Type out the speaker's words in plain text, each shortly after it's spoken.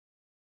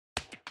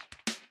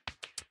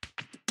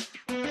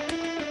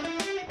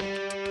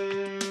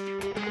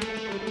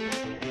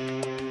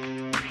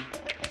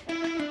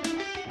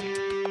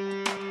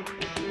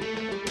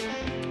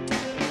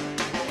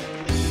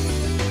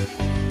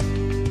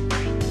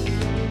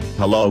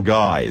Hello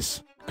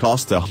guys,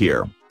 Costa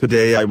here.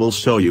 Today I will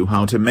show you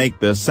how to make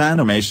this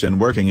animation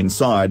working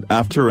inside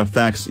After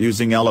Effects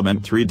using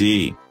Element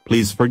 3D.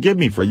 Please forgive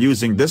me for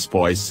using this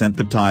voice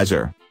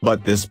synthesizer,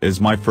 but this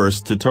is my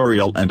first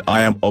tutorial and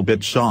I am a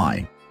bit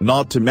shy,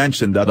 not to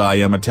mention that I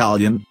am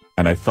Italian,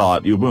 and I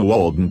thought you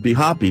wouldn't be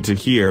happy to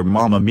hear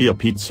Mamma Mia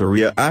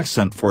pizzeria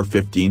accent for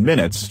 15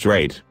 minutes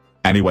straight.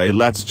 Anyway,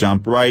 let's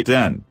jump right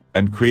in,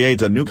 and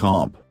create a new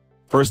comp.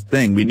 First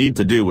thing we need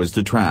to do is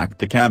to track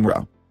the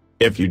camera.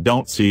 If you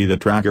don't see the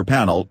tracker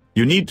panel,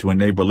 you need to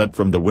enable it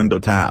from the Window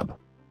tab.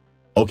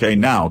 Okay,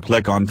 now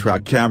click on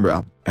Track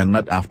Camera, and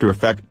let After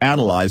Effects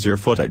analyze your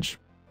footage.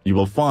 You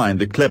will find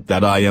the clip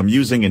that I am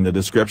using in the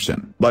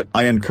description, but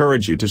I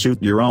encourage you to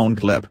shoot your own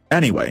clip.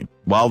 Anyway,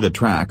 while the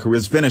tracker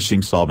is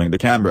finishing solving the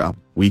camera,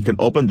 we can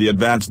open the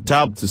Advanced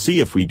tab to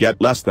see if we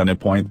get less than a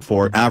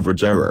 0.4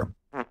 average error.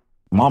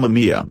 Mamma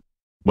Mia.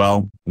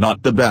 Well,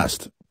 not the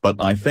best, but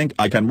I think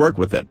I can work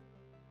with it.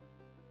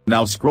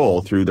 Now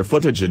scroll through the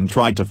footage and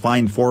try to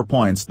find 4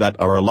 points that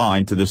are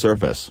aligned to the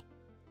surface.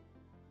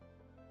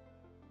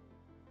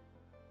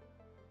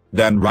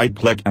 Then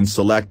right-click and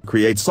select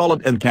Create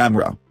Solid in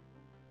Camera.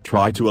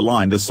 Try to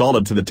align the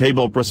solid to the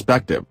table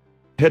perspective.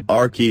 Hit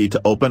R key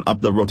to open up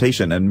the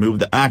rotation and move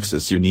the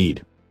axis you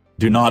need.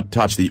 Do not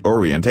touch the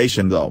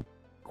orientation though.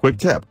 Quick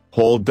tip,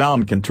 hold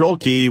down Ctrl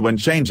key when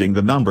changing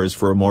the numbers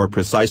for a more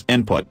precise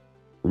input.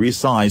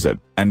 Resize it,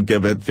 and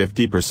give it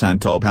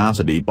 50%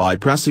 opacity by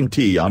pressing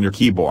T on your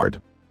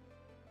keyboard.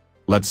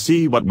 Let's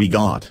see what we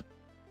got.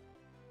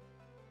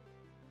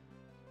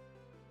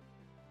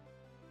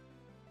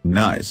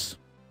 Nice.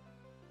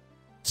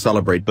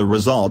 Celebrate the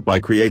result by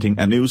creating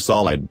a new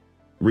solid.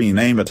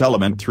 Rename it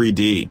Element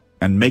 3D,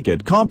 and make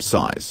it comp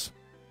size.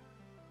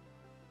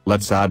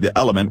 Let's add the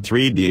Element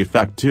 3D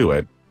effect to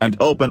it, and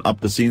open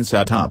up the scene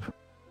setup.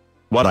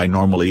 What I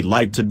normally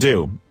like to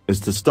do is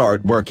to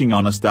start working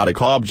on a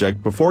static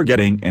object before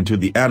getting into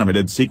the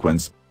animated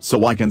sequence,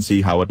 so I can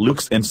see how it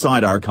looks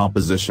inside our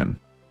composition.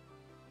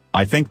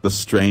 I think the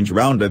strange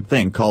rounded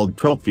thing called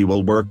trophy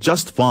will work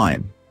just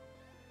fine.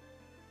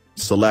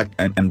 Select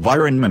an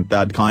environment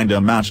that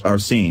kinda match our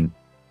scene.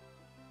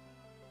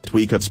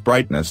 Tweak its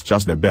brightness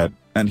just a bit,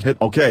 and hit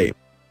OK.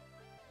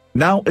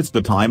 Now it's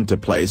the time to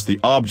place the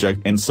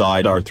object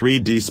inside our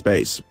 3D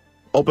space.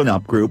 Open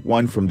up Group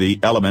 1 from the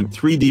Element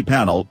 3D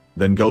panel,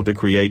 then go to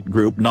Create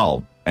Group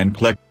Null, and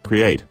click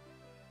Create.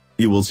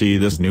 You will see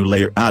this new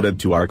layer added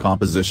to our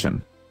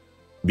composition.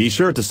 Be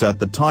sure to set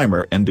the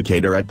timer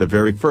indicator at the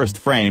very first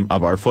frame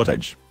of our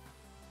footage.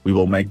 We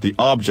will make the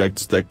object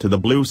stick to the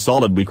blue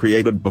solid we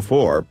created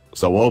before,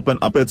 so open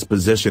up its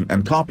position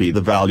and copy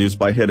the values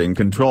by hitting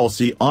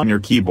Ctrl-C on your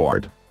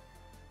keyboard.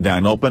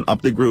 Then open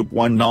up the Group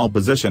 1 null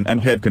position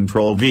and hit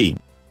Ctrl-V.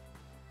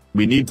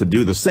 We need to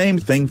do the same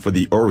thing for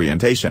the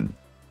orientation.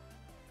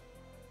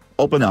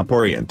 Open up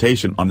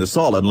orientation on the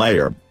solid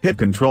layer, hit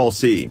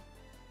Ctrl-C.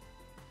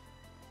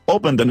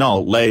 Open the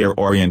null layer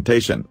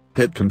orientation,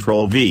 hit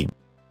Ctrl-V.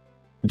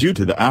 Due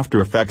to the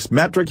After Effects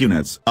metric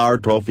units, our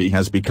trophy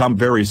has become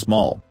very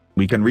small.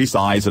 We can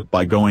resize it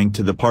by going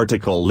to the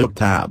Particle Look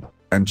tab,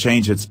 and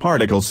change its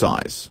particle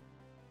size.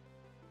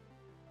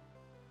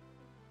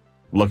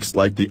 Looks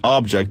like the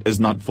object is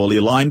not fully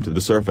aligned to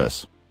the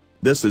surface.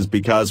 This is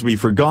because we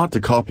forgot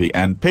to copy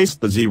and paste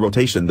the Z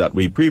rotation that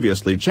we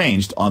previously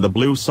changed on the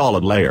blue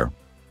solid layer.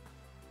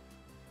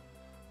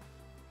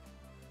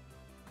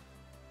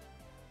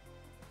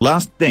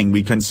 Last thing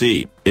we can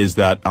see is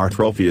that our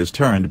trophy is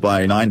turned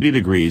by 90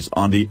 degrees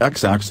on the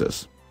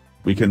x-axis.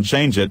 We can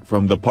change it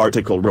from the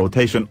particle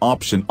rotation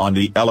option on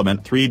the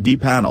Element 3D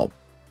panel.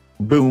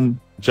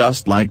 Boom,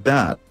 just like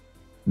that.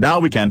 Now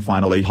we can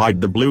finally hide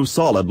the blue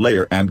solid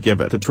layer and give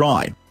it a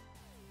try.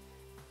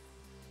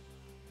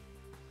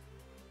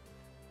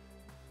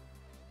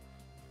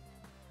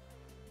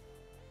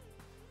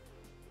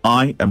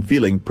 I am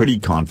feeling pretty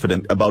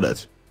confident about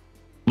it.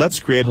 Let's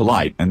create a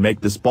light and make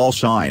this ball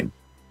shine.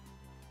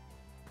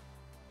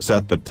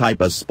 Set the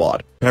type as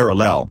Spot,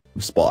 Parallel,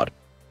 Spot.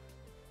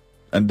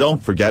 And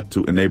don't forget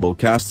to enable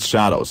Cast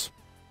Shadows.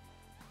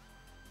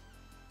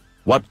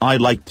 What I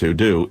like to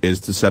do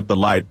is to set the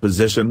light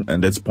position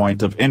and its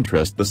point of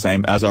interest the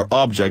same as our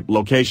object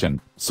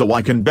location, so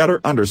I can better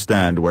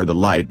understand where the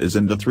light is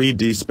in the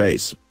 3D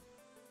space.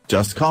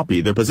 Just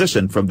copy the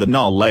position from the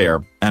null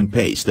layer, and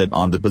paste it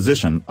on the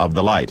position of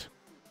the light.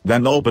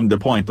 Then open the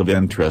point of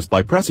interest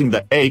by pressing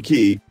the A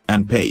key,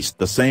 and paste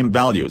the same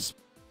values.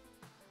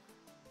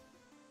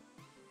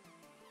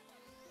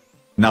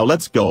 Now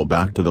let's go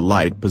back to the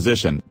light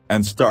position,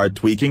 and start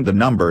tweaking the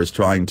numbers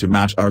trying to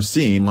match our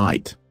scene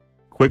light.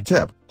 Quick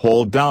tip,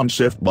 hold down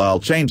Shift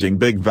while changing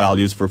big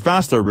values for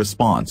faster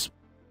response.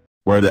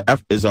 Where the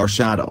F is our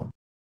shadow.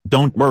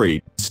 Don't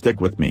worry,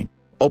 stick with me.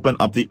 Open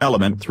up the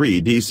Element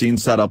 3D scene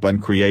setup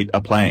and create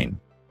a plane.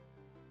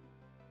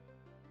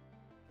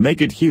 Make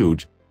it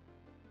huge.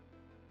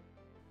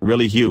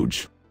 Really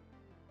huge.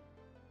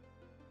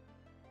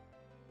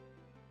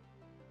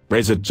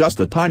 Raise it just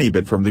a tiny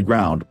bit from the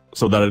ground,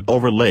 so that it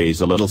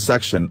overlays a little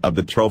section of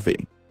the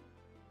trophy.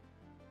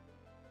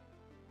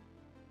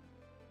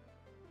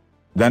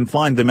 Then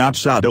find the matte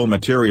shadow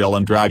material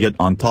and drag it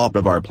on top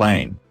of our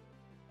plane.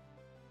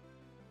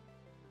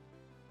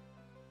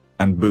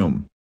 And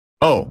boom.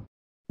 Oh.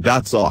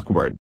 That's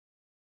awkward.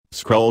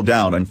 Scroll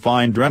down and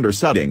find Render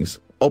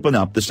Settings, open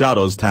up the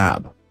Shadows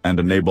tab, and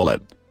enable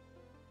it.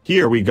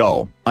 Here we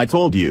go, I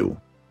told you.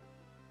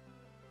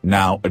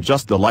 Now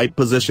adjust the light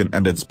position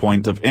and its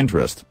point of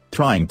interest,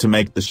 trying to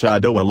make the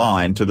shadow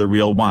align to the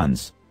real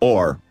ones,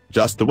 or,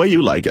 just the way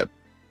you like it.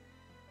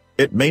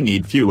 It may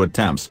need few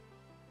attempts.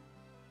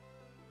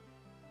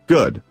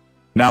 Good.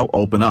 Now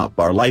open up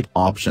our light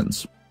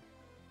options.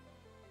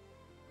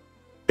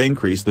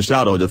 Increase the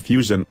shadow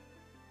diffusion.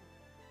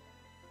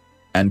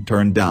 And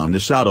turn down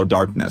the shadow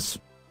darkness.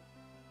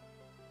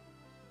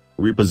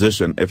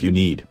 Reposition if you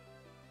need.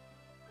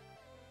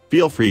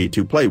 Feel free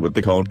to play with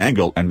the cone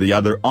angle and the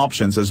other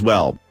options as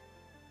well.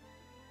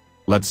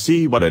 Let's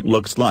see what it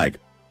looks like.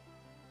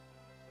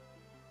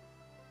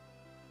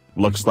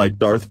 Looks like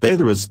Darth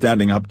Vader is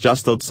standing up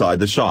just outside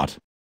the shot.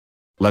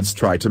 Let's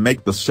try to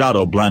make the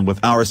shadow blend with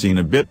our scene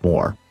a bit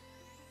more.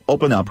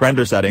 Open up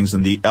Render Settings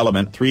in the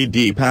Element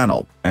 3D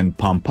panel, and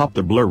pump up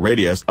the blur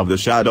radius of the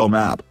shadow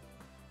map.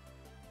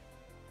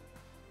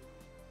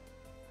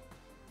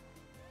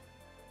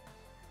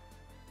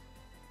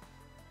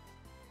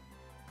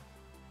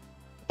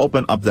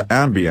 Open up the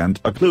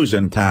Ambient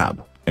Occlusion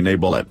tab,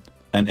 enable it,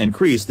 and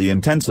increase the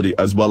intensity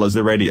as well as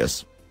the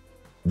radius.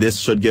 This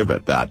should give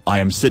it that I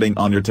am sitting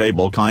on your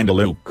table kinda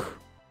look.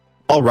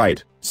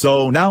 Alright,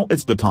 so now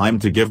it's the time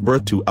to give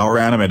birth to our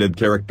animated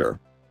character.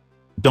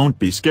 Don't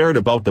be scared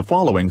about the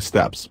following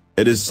steps,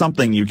 it is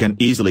something you can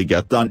easily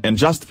get done in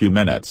just few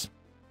minutes.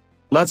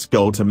 Let's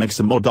go to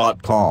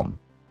mixamo.com.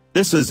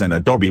 This is an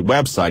Adobe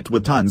website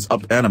with tons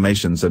of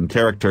animations and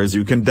characters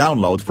you can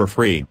download for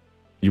free.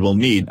 You will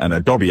need an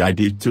Adobe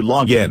ID to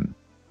log in.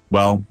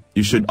 Well,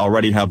 you should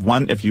already have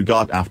one if you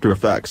got After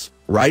Effects,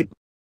 right?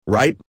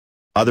 Right?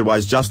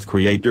 Otherwise just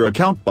create your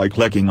account by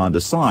clicking on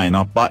the Sign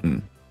Up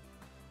button.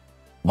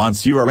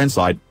 Once you are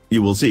inside,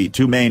 you will see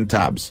two main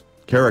tabs,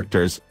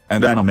 Characters,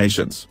 and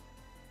Animations.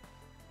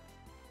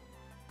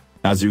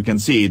 As you can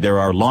see, there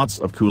are lots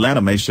of cool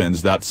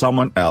animations that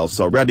someone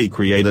else already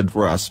created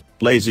for us,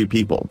 lazy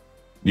people.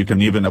 You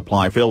can even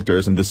apply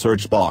filters in the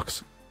search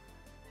box.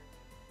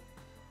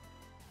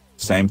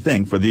 Same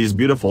thing for these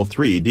beautiful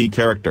 3D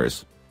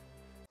characters.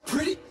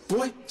 Pretty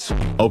boy.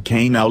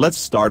 Okay, now let's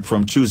start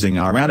from choosing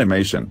our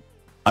animation.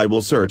 I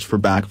will search for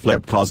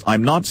backflip cause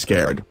I'm not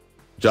scared.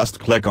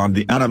 Just click on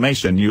the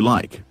animation you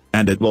like,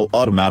 and it will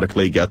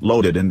automatically get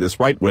loaded in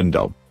this right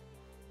window.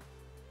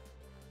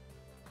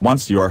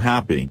 Once you are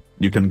happy,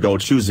 you can go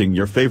choosing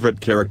your favorite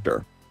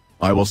character.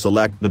 I will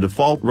select the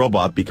default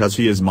robot because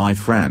he is my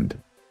friend.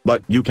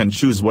 But you can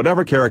choose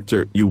whatever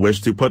character you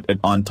wish to put it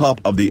on top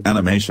of the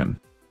animation.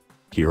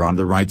 Here on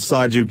the right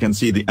side you can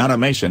see the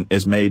animation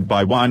is made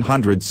by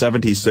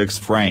 176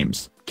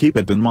 frames, keep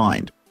it in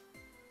mind.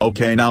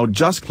 Okay, now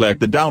just click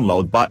the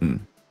download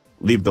button.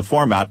 Leave the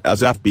format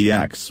as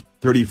FBX,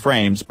 30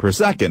 frames per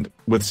second,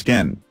 with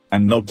skin,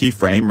 and no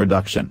keyframe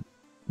reduction.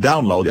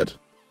 Download it.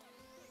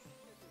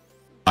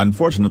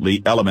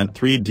 Unfortunately Element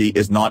 3D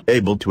is not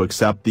able to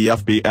accept the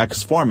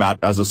FBX format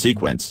as a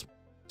sequence.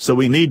 So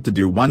we need to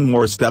do one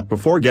more step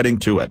before getting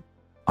to it.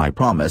 I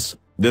promise,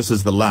 this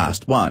is the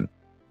last one.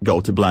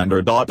 Go to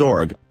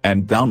blender.org,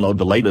 and download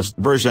the latest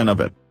version of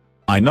it.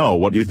 I know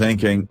what you're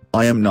thinking,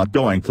 I am not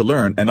going to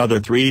learn another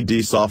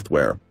 3D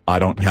software, I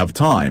don't have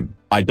time,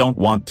 I don't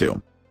want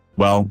to.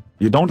 Well,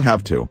 you don't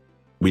have to.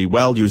 We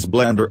will use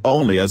Blender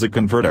only as a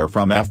converter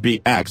from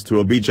FBX to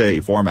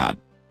OBJ format.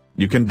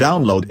 You can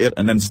download it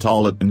and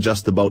install it in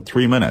just about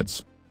 3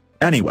 minutes.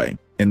 Anyway,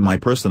 in my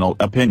personal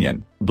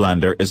opinion,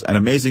 Blender is an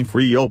amazing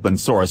free open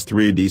source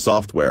 3D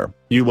software,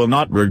 you will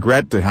not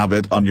regret to have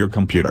it on your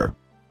computer.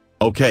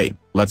 Okay,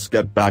 let's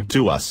get back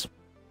to us.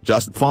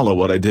 Just follow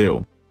what I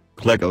do.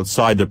 Click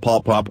outside the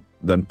pop-up,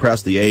 then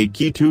press the A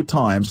key 2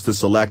 times to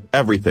select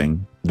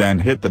everything, then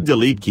hit the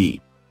delete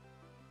key.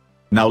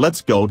 Now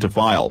let's go to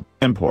File,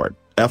 Import,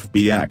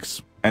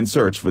 FBX, and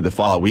search for the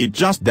file we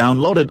just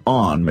downloaded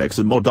on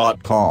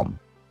mixamo.com.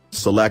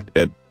 Select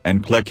it,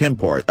 and click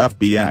Import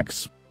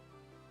FBX.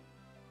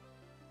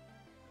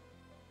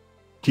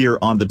 Here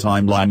on the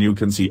timeline you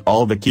can see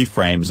all the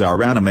keyframes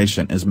our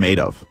animation is made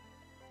of.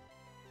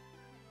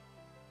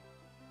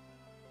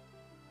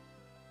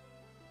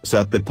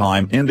 Set the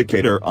time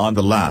indicator on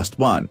the last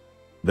one.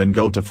 Then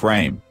go to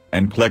Frame,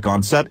 and click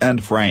on Set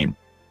End Frame.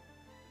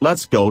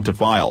 Let's go to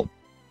File,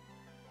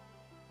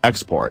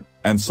 Export,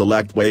 and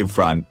select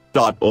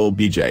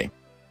wavefront.obj.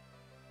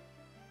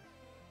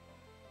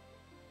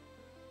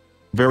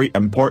 Very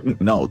important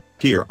note,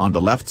 here on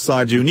the left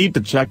side you need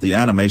to check the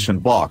animation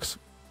box.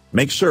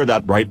 Make sure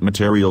that Bright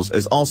Materials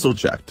is also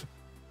checked.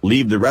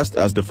 Leave the rest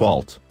as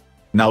default.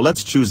 Now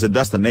let's choose a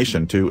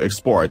destination to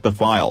export the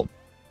file.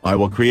 I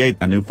will create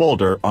a new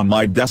folder on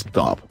my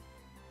desktop.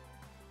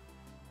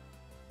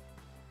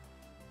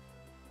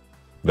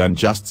 Then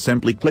just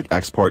simply click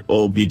Export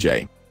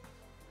OBJ.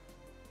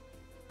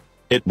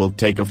 It will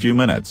take a few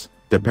minutes,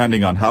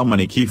 depending on how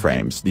many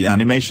keyframes the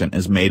animation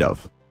is made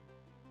of.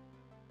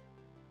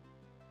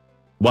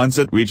 Once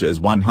it reaches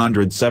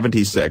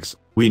 176,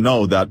 we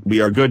know that we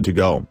are good to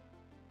go.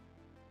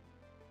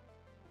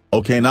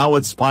 Okay, now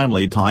it's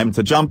finally time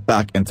to jump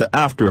back into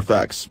After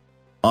Effects.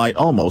 I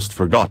almost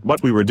forgot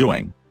what we were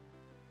doing.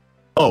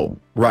 Oh,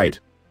 right.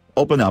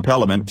 Open up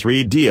Element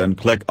 3D and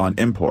click on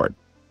Import.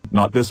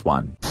 Not this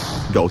one.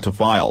 Go to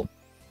File,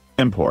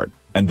 Import,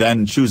 and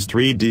then choose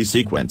 3D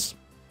Sequence.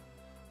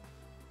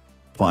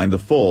 Find the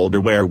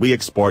folder where we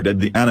exported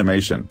the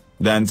animation,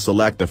 then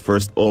select the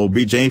first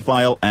OBJ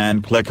file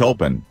and click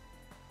Open.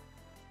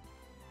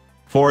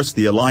 Force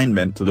the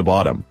alignment to the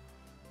bottom.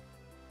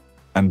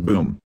 And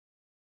boom.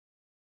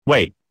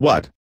 Wait,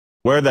 what?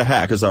 Where the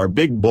heck is our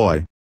big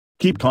boy?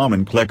 Keep calm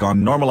and click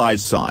on Normalize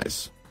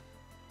Size.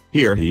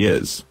 Here he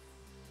is.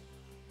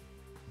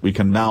 We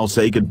can now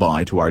say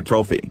goodbye to our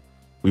trophy.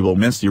 We will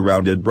miss you,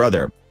 rounded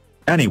brother.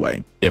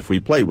 Anyway, if we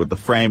play with the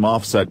frame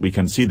offset, we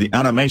can see the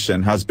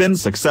animation has been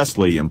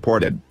successfully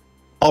imported.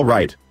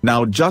 Alright,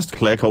 now just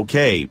click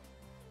OK.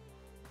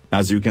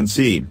 As you can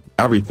see,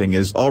 everything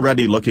is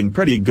already looking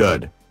pretty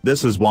good.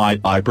 This is why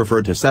I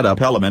prefer to set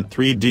up Element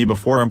 3D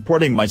before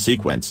importing my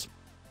sequence.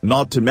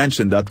 Not to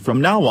mention that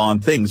from now on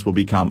things will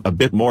become a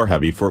bit more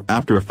heavy for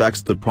After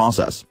Effects to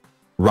process.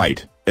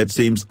 Right, it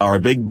seems our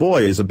big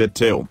boy is a bit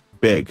too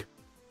big.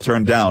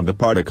 Turn down the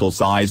particle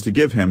size to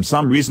give him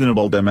some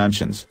reasonable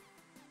dimensions.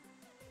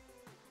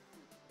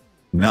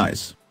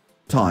 Nice.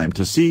 Time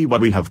to see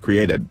what we have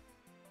created.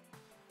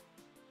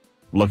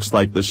 Looks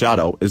like the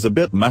shadow is a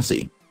bit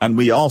messy, and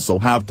we also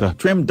have to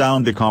trim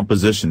down the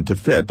composition to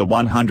fit the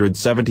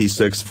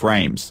 176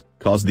 frames,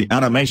 cause the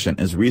animation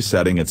is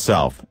resetting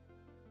itself.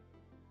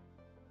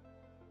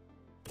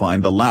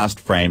 Find the last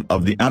frame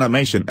of the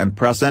animation and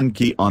press N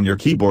key on your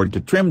keyboard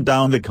to trim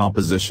down the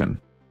composition.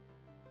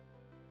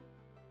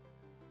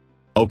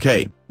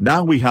 Okay,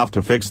 now we have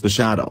to fix the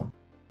shadow.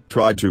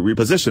 Try to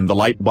reposition the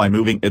light by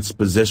moving its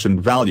position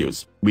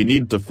values. We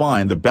need to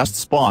find the best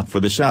spot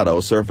for the shadow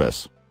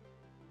surface.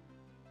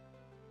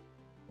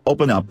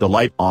 Open up the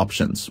light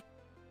options.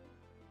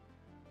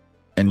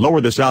 And lower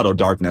the shadow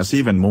darkness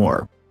even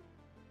more.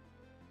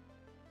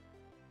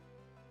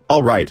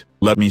 Alright,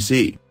 let me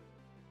see.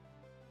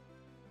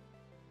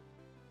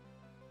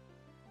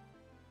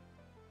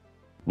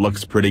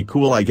 Looks pretty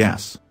cool, I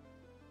guess.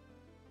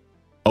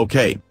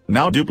 Okay,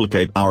 now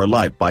duplicate our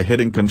light by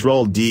hitting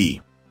Ctrl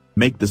D.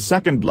 Make the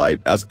second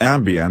light as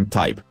ambient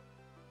type.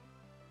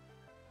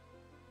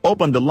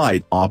 Open the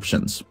light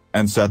options,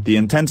 and set the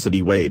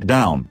intensity way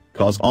down,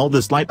 cause all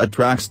this light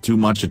attracts too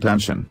much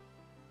attention.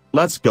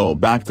 Let's go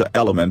back to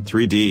Element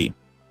 3D.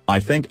 I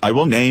think I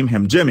will name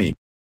him Jimmy.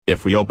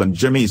 If we open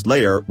Jimmy's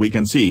layer, we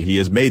can see he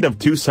is made of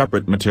two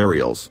separate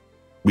materials.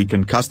 We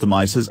can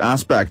customize his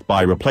aspect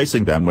by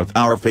replacing them with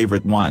our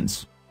favorite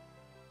ones.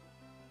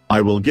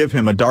 I will give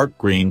him a dark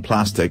green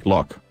plastic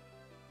look.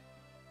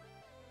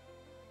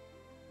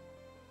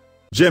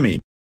 Jimmy,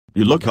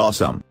 you look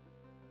awesome.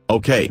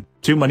 Okay,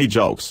 too many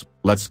jokes,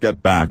 let's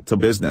get back to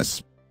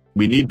business.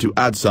 We need to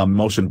add some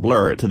motion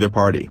blur to the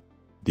party.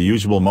 The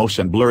usual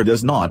motion blur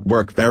does not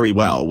work very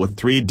well with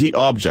 3D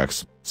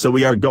objects, so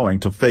we are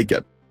going to fake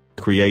it.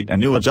 Create a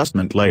new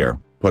adjustment layer,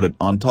 put it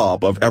on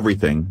top of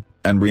everything,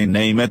 and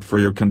rename it for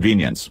your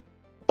convenience.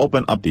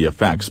 Open up the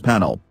Effects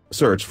panel,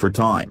 search for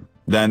Time,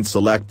 then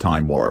select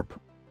Time Warp.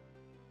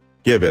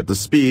 Give it the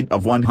speed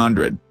of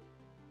 100.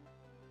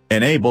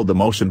 Enable the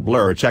Motion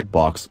Blur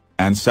checkbox,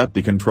 and set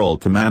the control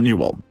to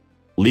manual.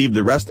 Leave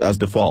the rest as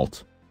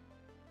default.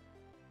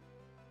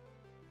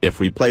 If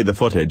we play the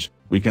footage,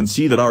 we can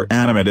see that our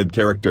animated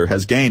character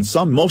has gained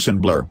some motion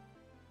blur.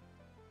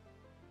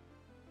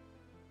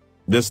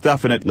 This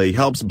definitely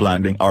helps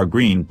blending our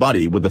green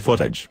body with the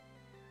footage.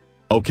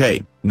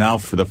 Okay, now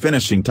for the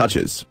finishing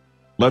touches.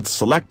 Let's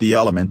select the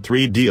Element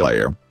 3D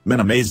layer,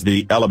 minimize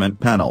the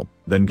element panel,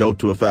 then go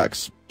to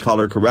Effects,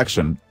 Color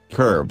Correction,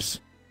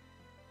 Curves.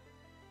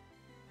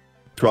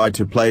 Try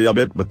to play a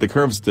bit with the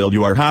curves till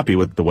you are happy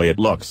with the way it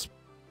looks.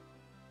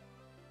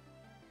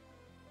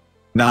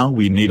 Now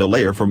we need a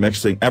layer for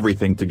mixing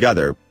everything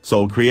together,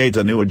 so create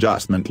a new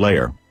adjustment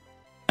layer.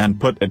 And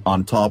put it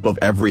on top of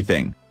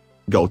everything.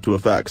 Go to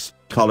Effects,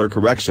 Color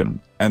Correction,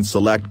 and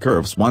select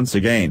Curves once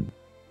again.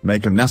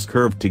 Make an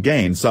S-curve to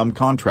gain some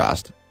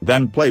contrast,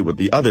 then play with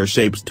the other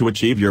shapes to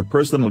achieve your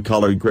personal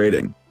color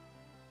grading.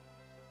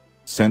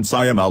 Since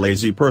I am a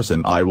lazy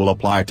person, I will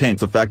apply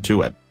Tint effect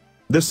to it.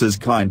 This is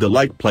kinda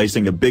like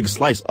placing a big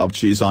slice of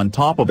cheese on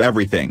top of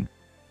everything.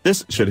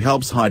 This should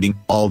help hiding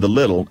all the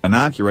little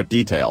inaccurate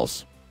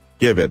details.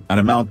 Give it an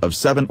amount of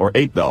 7 or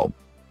 8 though.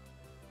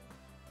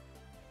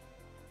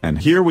 And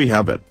here we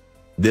have it.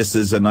 This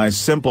is a nice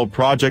simple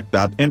project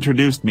that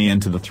introduced me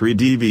into the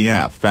 3D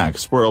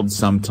VFX world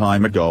some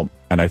time ago,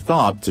 and I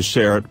thought to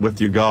share it with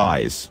you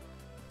guys.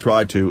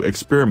 Try to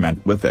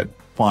experiment with it,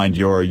 find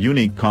your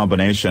unique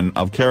combination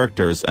of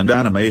characters and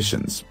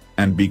animations,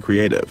 and be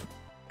creative.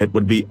 It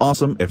would be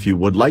awesome if you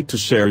would like to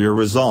share your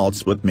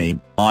results with me.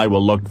 I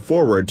will look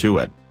forward to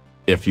it.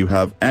 If you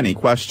have any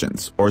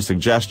questions or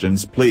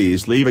suggestions,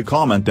 please leave a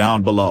comment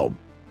down below.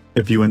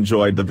 If you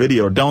enjoyed the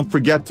video, don't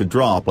forget to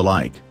drop a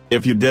like.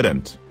 If you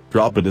didn't,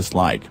 drop a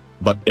dislike,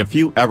 but if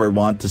you ever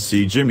want to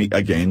see Jimmy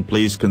again,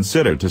 please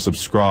consider to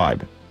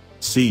subscribe.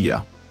 See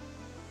ya.